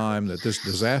the time that this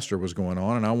disaster was going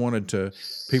on, and I wanted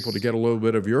people to get a little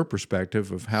bit of your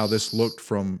perspective of how this looked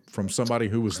from somebody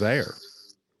who was there.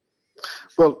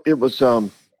 Well, it's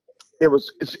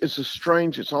a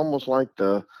strange. It's almost like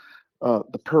the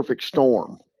perfect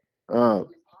storm.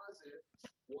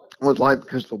 Was like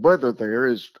because the weather there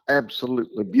is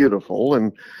absolutely beautiful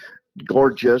and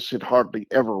gorgeous. It hardly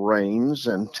ever rains,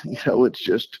 and it's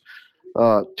just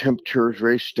temperature is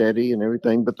very steady and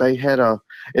everything. But they had and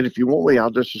if you want me, I'll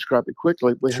just describe it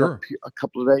quickly. We had a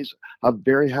couple of days of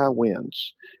very high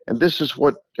winds, and this is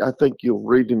what I think you'll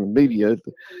read in the media.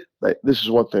 That this is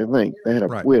what they think. They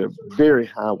had we had very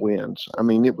high winds. I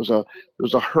mean, it was a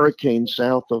hurricane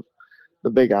south of the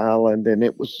Big Island, and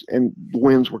the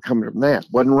winds were coming from that.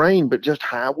 It wasn't rain, but just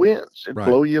high winds. It'd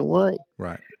blow you away.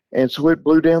 Right. And so it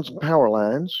blew down some power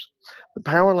lines. The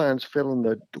power lines fell in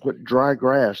the dry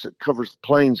grass that covers the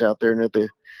plains out there near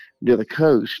the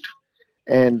coast.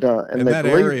 And that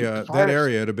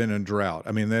area had been in drought.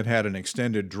 I mean, that had an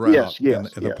extended drought in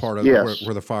the part of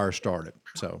where the fire started.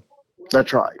 So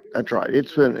that's right.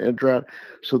 It's been a drought.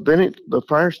 So then the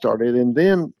fire started, and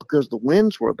then because the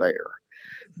winds were there,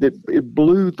 it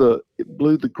blew the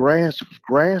grass. It was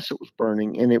grass that was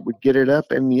burning, and it would get it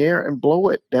up in the air and blow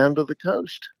it down to the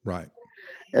coast. Right.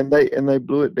 And they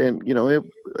blew it down.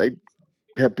 They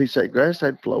had a piece of that grass,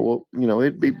 they'd blow.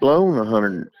 It'd be blown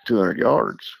 100, 200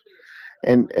 yards.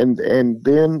 And then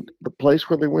the place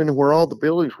where they went and where all the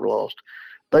buildings were lost,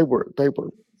 they were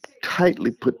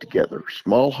tightly put together,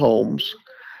 small homes,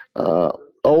 old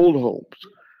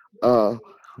homes,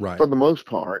 for the most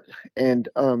part, and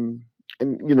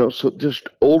so just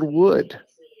old wood.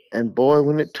 And boy,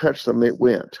 when it touched them, it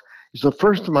went. It's the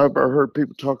first time I've ever heard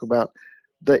people talk about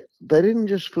they didn't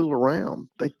just fool around.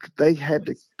 They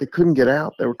couldn't get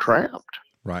out. They were trapped.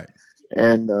 Right.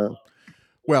 And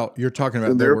well, you're talking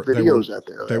about there are videos out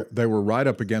there. They were right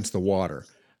up against the water,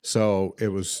 so it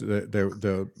was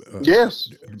yes,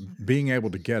 being able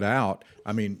to get out.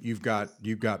 I mean, you've got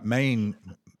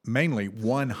mainly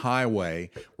one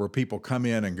highway where people come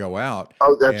in and go out.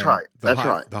 Oh, that's right.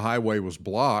 Right. The highway was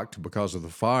blocked because of the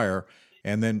fire,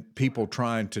 and then people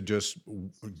trying to just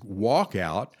walk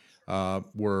out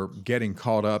were getting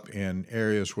caught up in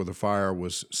areas where the fire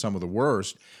was some of the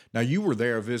worst. Now, you were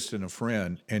there visiting a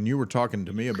friend, and you were talking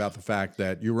to me about the fact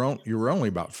that you were only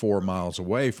about 4 miles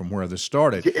away from where this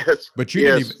started. Yes. But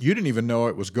you didn't even know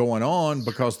it was going on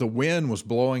because the wind was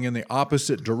blowing in the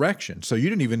opposite direction. So you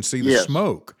didn't even see the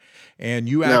smoke. And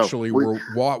you actually were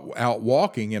out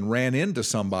walking and ran into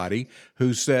somebody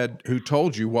who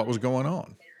told you what was going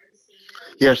on.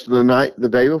 Yes, the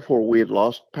day before we had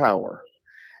lost power.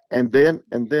 And then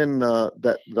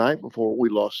that night before we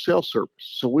lost cell service.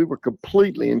 So we were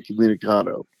completely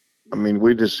incommunicado. I mean,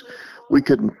 we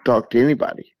couldn't talk to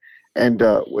anybody. And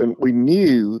when we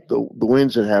knew the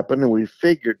winds had happened, and we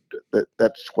figured that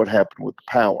that's what happened with the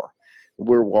power.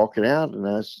 We were walking out,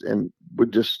 and we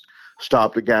just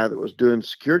stopped a guy that was doing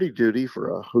security duty for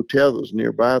a hotel that was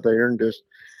nearby there, and just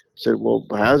said, "Well,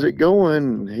 how's it going?"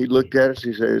 And he looked at us.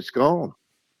 He said, "It's gone."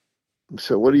 I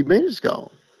said, "What do you mean it's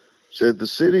gone?" He said, "The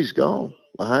city's gone,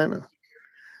 Lahaina.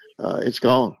 It's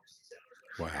gone."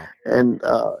 Wow. And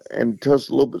tell us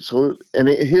a little bit. So,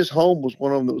 his home was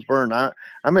one of them that was burned. I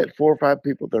met 4 or 5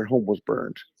 people. Their home was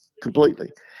burned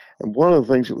completely. And one of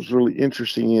the things that was really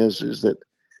interesting is that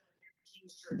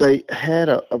they had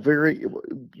a very, it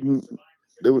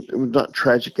was not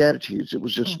tragic attitudes. It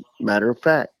was just matter of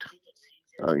fact.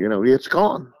 It's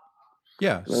gone.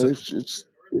 Yeah.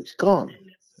 It's gone.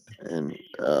 And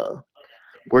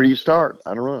where do you start?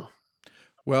 I don't know.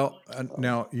 Well,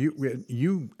 now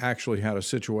you actually had a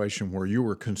situation where you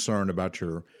were concerned about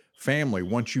your family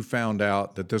once you found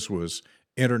out that this was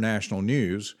international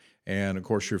news, and of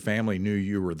course your family knew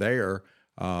you were there.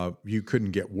 You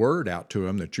couldn't get word out to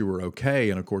them that you were okay,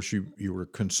 and of course you were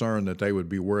concerned that they would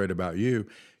be worried about you.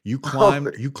 You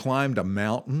climbed a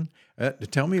mountain.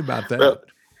 Tell me about that. Well,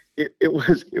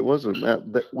 it wasn't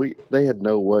that they had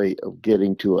no way of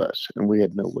getting to us, and we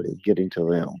had no way of getting to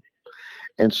them.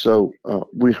 And so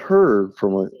we heard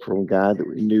from a guy that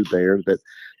we knew there that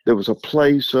there was a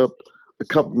place up a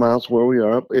couple miles where we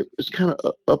are. It was kind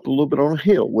of up a little bit on a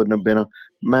hill. Wouldn't have been a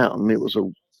mountain. It was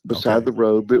beside the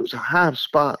road, but it was a high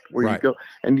spot where you go,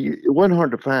 and it wasn't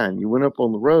hard to find. You went up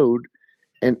on the road,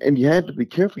 and you had to be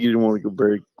careful. You didn't want to go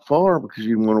very far because you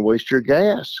didn't want to waste your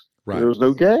gas. Right. There was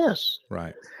no gas.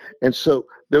 Right. And so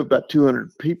there were about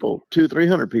 200 people,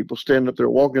 300 people standing up there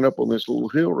walking up on this little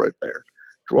hill right there,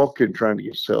 walking trying to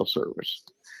get cell service.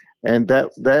 And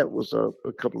that was a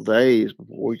couple of days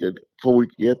before we could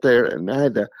get there, and I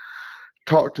had to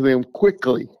talk to them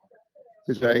quickly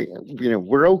to say,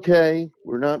 we're okay.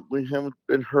 We haven't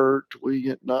been hurt.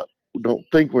 We don't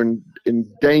think we're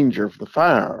in danger of the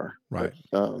fire. Right.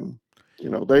 But,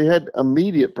 they had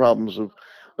immediate problems of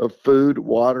food,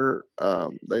 water.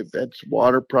 They've had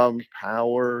water problems,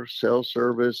 power, cell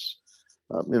service.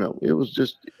 It was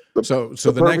just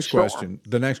the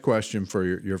next question for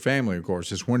your family, of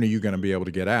course, is when are you going to be able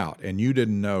to get out? And you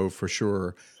didn't know for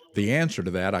sure the answer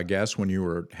to that, I guess, when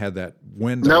you had that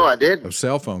window of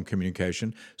cell phone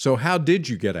communication. So how did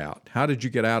you get out? How did you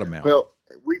get out of Maui? Well,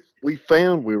 we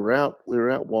were out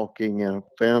walking and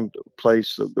found a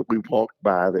place that we walked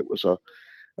by that was a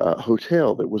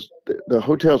hotel the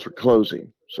hotels were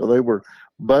closing, so they were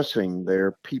busing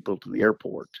their people to the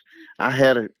airport. I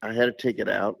had a ticket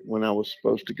out when I was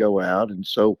supposed to go out, and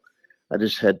so I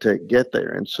just had to get there.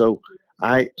 And so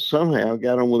I somehow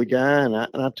got on with a guy, and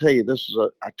I tell you,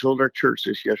 I told our church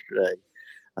this yesterday.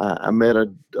 I met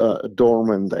a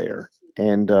doorman there,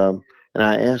 and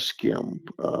I asked him.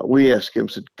 We asked him,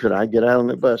 said, "Could I get out on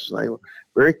the bus?" And they were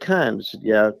very kind. They said,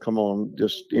 "Yeah, come on.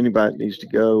 Just anybody that needs to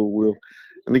go,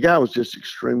 And the guy was just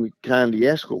extremely kind. He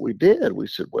asked what we did. We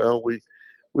said, "Well,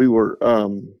 we were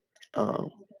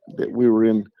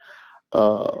in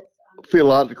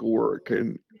theological work,"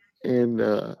 and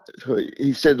so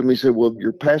he said to me, he said, "Well,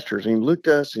 your pastors." And he looked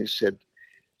at us and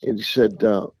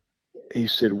he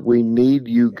said, "We need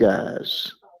you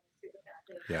guys."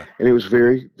 Yeah. And it was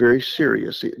very, very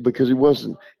serious because he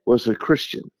wasn't a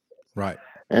Christian. Right.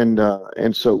 And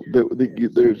so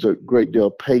there's a great deal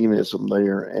of paganism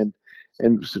there, and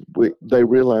they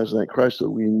realized that Christ said,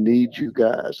 "We need you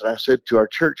guys." And I said to our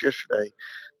church yesterday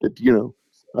that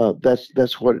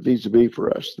that's what it needs to be for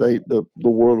us. The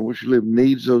world in which we live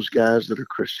needs those guys that are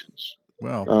Christians.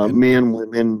 Well, men,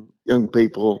 women, young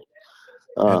people.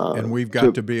 And we've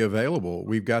got to be available.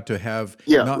 We've got to have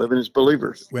living as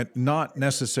believers. Not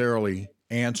necessarily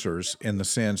answers in the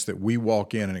sense that we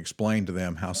walk in and explain to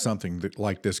them how something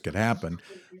like this could happen,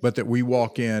 but that we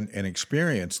walk in and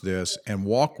experience this and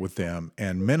walk with them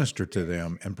and minister to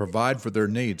them and provide for their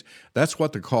needs. That's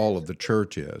what the call of the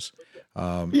church is.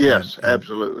 Yes,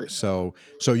 absolutely. So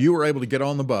you were able to get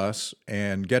on the bus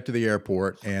and get to the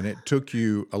airport, and it took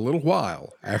you a little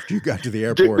while after you got to the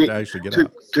airport to actually get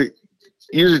out.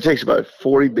 Usually takes about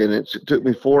 40 minutes. It took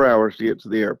me 4 hours to get to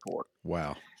the airport.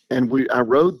 Wow. And I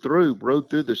rode through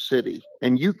the city,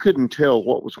 and you couldn't tell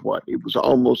what was what. It was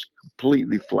almost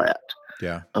completely flat.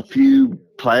 Yeah. A few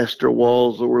plaster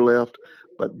walls that were left,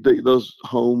 but those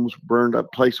homes burned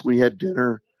up. Place we had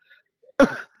dinner 2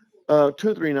 or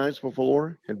 3 nights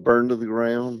before had burned to the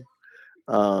ground.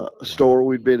 A store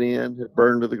we'd been in had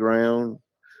burned to the ground.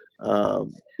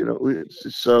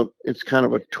 It's kind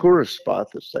of a tourist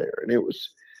spot that's there, and it was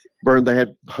burned. They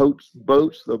had boats.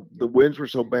 The winds were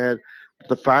so bad,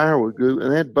 the fire would go,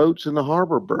 and they had boats in the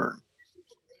harbor burn,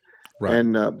 Right.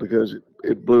 and because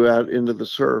it blew out into the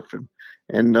surf,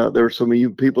 and there were so many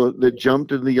people that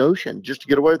jumped into the ocean just to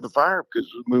get away from the fire because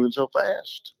it was moving so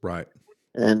fast. Right.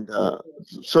 And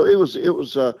so it was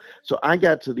so I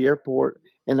got to the airport,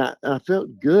 and I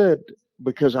felt good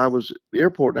because I was at the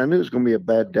airport. And I knew it was going to be a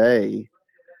bad day,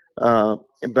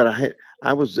 but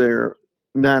I was there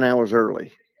 9 hours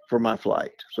early for my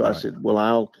flight. So I said,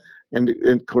 well, and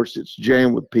of course it's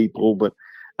jammed with people, but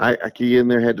I could get in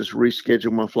there, had to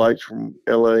reschedule my flights from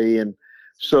LA. And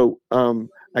so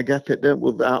I got that done.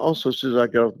 Well, I also, as soon as I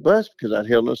got off the bus, because I'd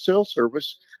held no cell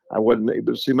service, I wasn't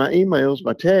able to see my emails,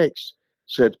 my texts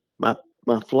said my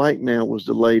flight now was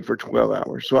delayed for 12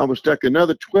 hours. So I was stuck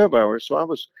another 12 hours. So I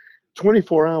was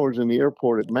 24 hours in the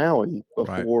airport at Maui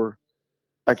before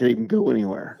I could even go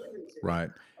anywhere. Right.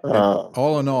 And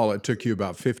all in all, it took you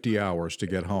about 50 hours to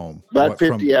get home. About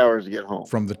 50 hours to get home.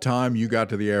 From the time you got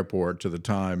to the airport to the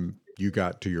time you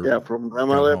got to your from the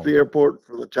time I left the airport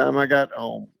to the time I got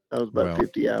home, that was about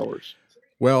 50 hours.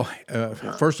 Well,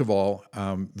 first of all,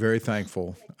 I'm very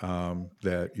thankful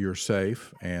that you're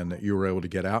safe and that you were able to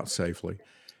get out safely.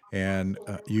 And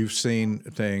you've seen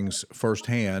things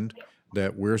firsthand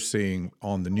that we're seeing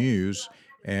on the news,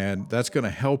 and that's going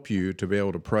to help you to be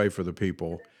able to pray for the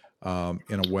people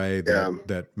in a way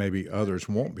that maybe others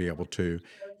won't be able to.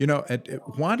 You know,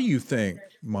 why do you think,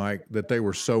 Mike, that they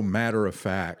were so matter of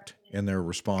fact in their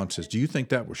responses? Do you think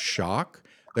that was shock?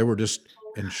 They were just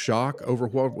in shock over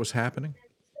what was happening?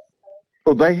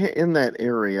 Well, in that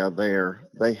area there,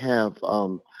 they have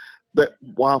that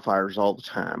wildfires all the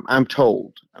time. I'm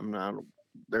told. I'm not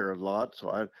there a lot,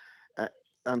 so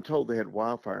I'm told they had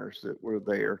wildfires that were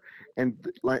there, and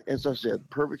like as I said,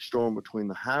 perfect storm between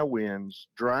the high winds,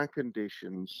 dry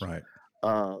conditions, right?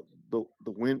 The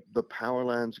wind, the power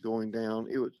lines going down.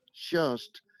 It was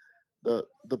just the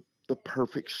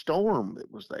perfect storm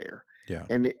that was there. Yeah,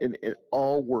 and it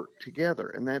all worked together,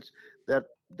 and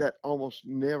that almost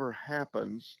never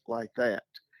happens like that.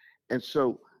 And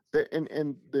so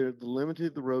the limited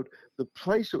of the road, the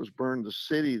place that was burned, the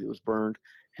city that was burned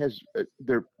has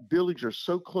their buildings are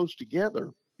so close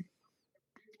together,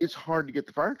 it's hard to get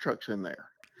the fire trucks in there.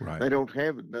 Right. They don't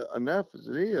have enough as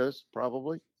it is,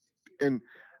 probably, and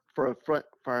for a front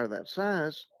fire that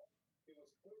size.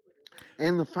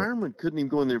 And the firemen couldn't even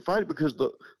go in there and fight it because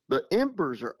the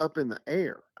embers are up in the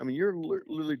air. I mean, you're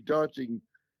literally dodging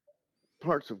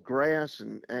parts of grass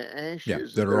and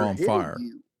ashes that are on hitting fire.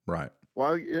 You right.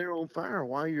 While they're on fire,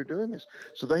 while you're doing this.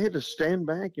 So they had to stand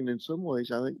back and in some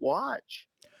ways, I think, watch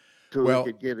till they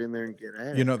could get in there and get at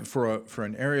it. You know, for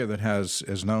an area that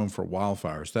is known for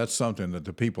wildfires, that's something that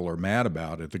the people are mad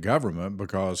about at the government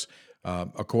because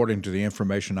according to the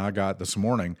information I got this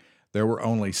morning, there were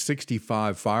only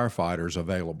 65 firefighters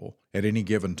available at any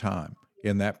given time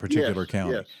in that particular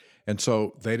county. Yes. And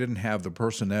so they didn't have the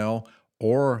personnel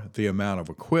or the amount of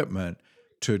equipment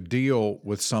to deal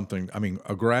with something. I mean,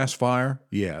 a grass fire,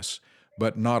 yes,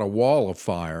 but not a wall of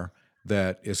fire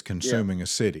that is consuming a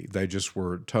city. They just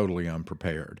were totally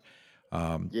unprepared.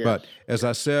 But as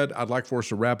I said, I'd like for us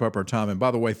to wrap up our time. And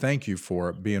by the way, thank you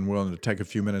for being willing to take a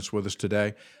few minutes with us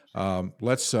today.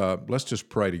 Let's just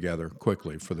pray together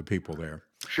quickly for the people there.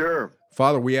 Sure.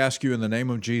 Father, we ask you in the name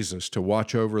of Jesus to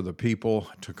watch over the people,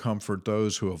 to comfort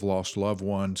those who have lost loved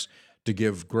ones, to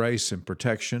give grace and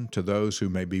protection to those who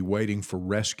may be waiting for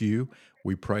rescue.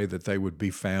 We pray that they would be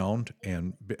found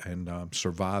and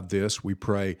survive this. We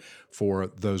pray for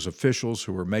those officials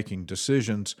who are making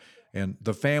decisions and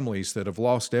the families that have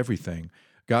lost everything.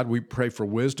 God, we pray for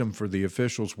wisdom for the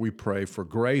officials. We pray for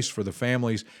grace for the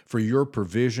families, for your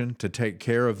provision to take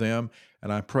care of them.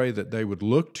 And I pray that they would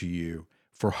look to you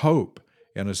for hope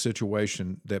in a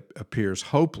situation that appears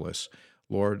hopeless,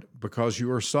 Lord, because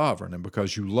you are sovereign and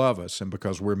because you love us and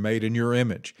because we're made in your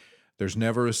image. There's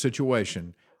never a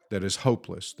situation that is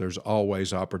hopeless. There's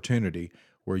always opportunity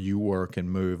where you work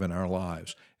and move in our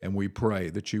lives. And we pray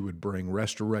that you would bring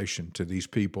restoration to these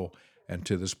people and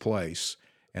to this place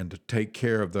and to take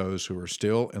care of those who are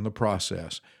still in the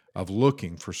process of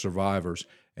looking for survivors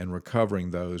and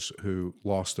recovering those who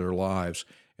lost their lives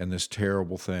in this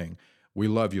terrible thing. We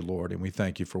love you, Lord, and we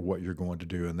thank you for what you're going to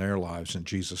do in their lives. In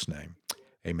Jesus' name,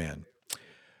 amen.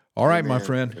 All right, my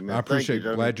friend. Amen. I appreciate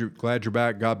it. Glad you're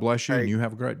back. God bless you, and you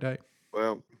have a great day.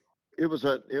 Well, it was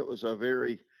a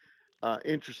very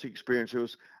interesting experience. It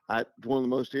was one of the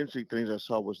most interesting things I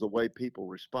saw was the way people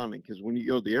responding, because when you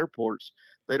go to the airports,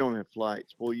 they don't have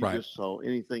flights. Boy, you just saw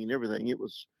anything and everything. It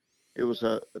was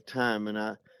a time, and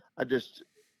I just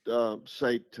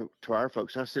say to our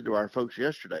folks, I said to our folks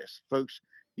yesterday, folks,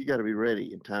 you got to be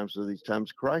ready in times of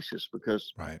crisis,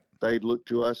 because Right. they look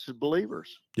to us as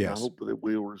believers. Yes. And I hope that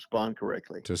we will respond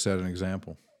correctly. To set an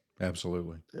example.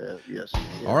 Absolutely. Yes.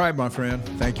 All right, my friend.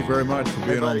 Thank you very much for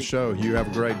being on the show. You have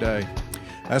a great day.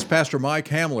 That's Pastor Mike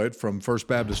Hamlet from First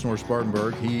Baptist North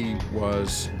Spartanburg. He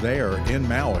was there in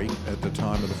Maui at the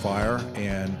time of the fire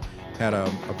and had a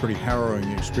pretty harrowing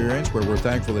experience, but we're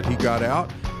thankful that he got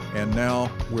out, and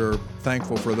now we're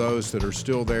thankful for those that are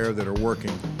still there that are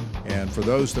working, and for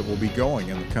those that will be going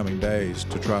in the coming days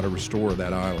to try to restore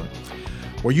that island.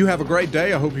 Well, you have a great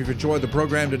day. I hope you've enjoyed the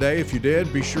program today. If you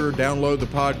did, be sure to download the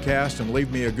podcast and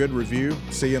leave me a good review.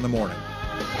 See you in the morning.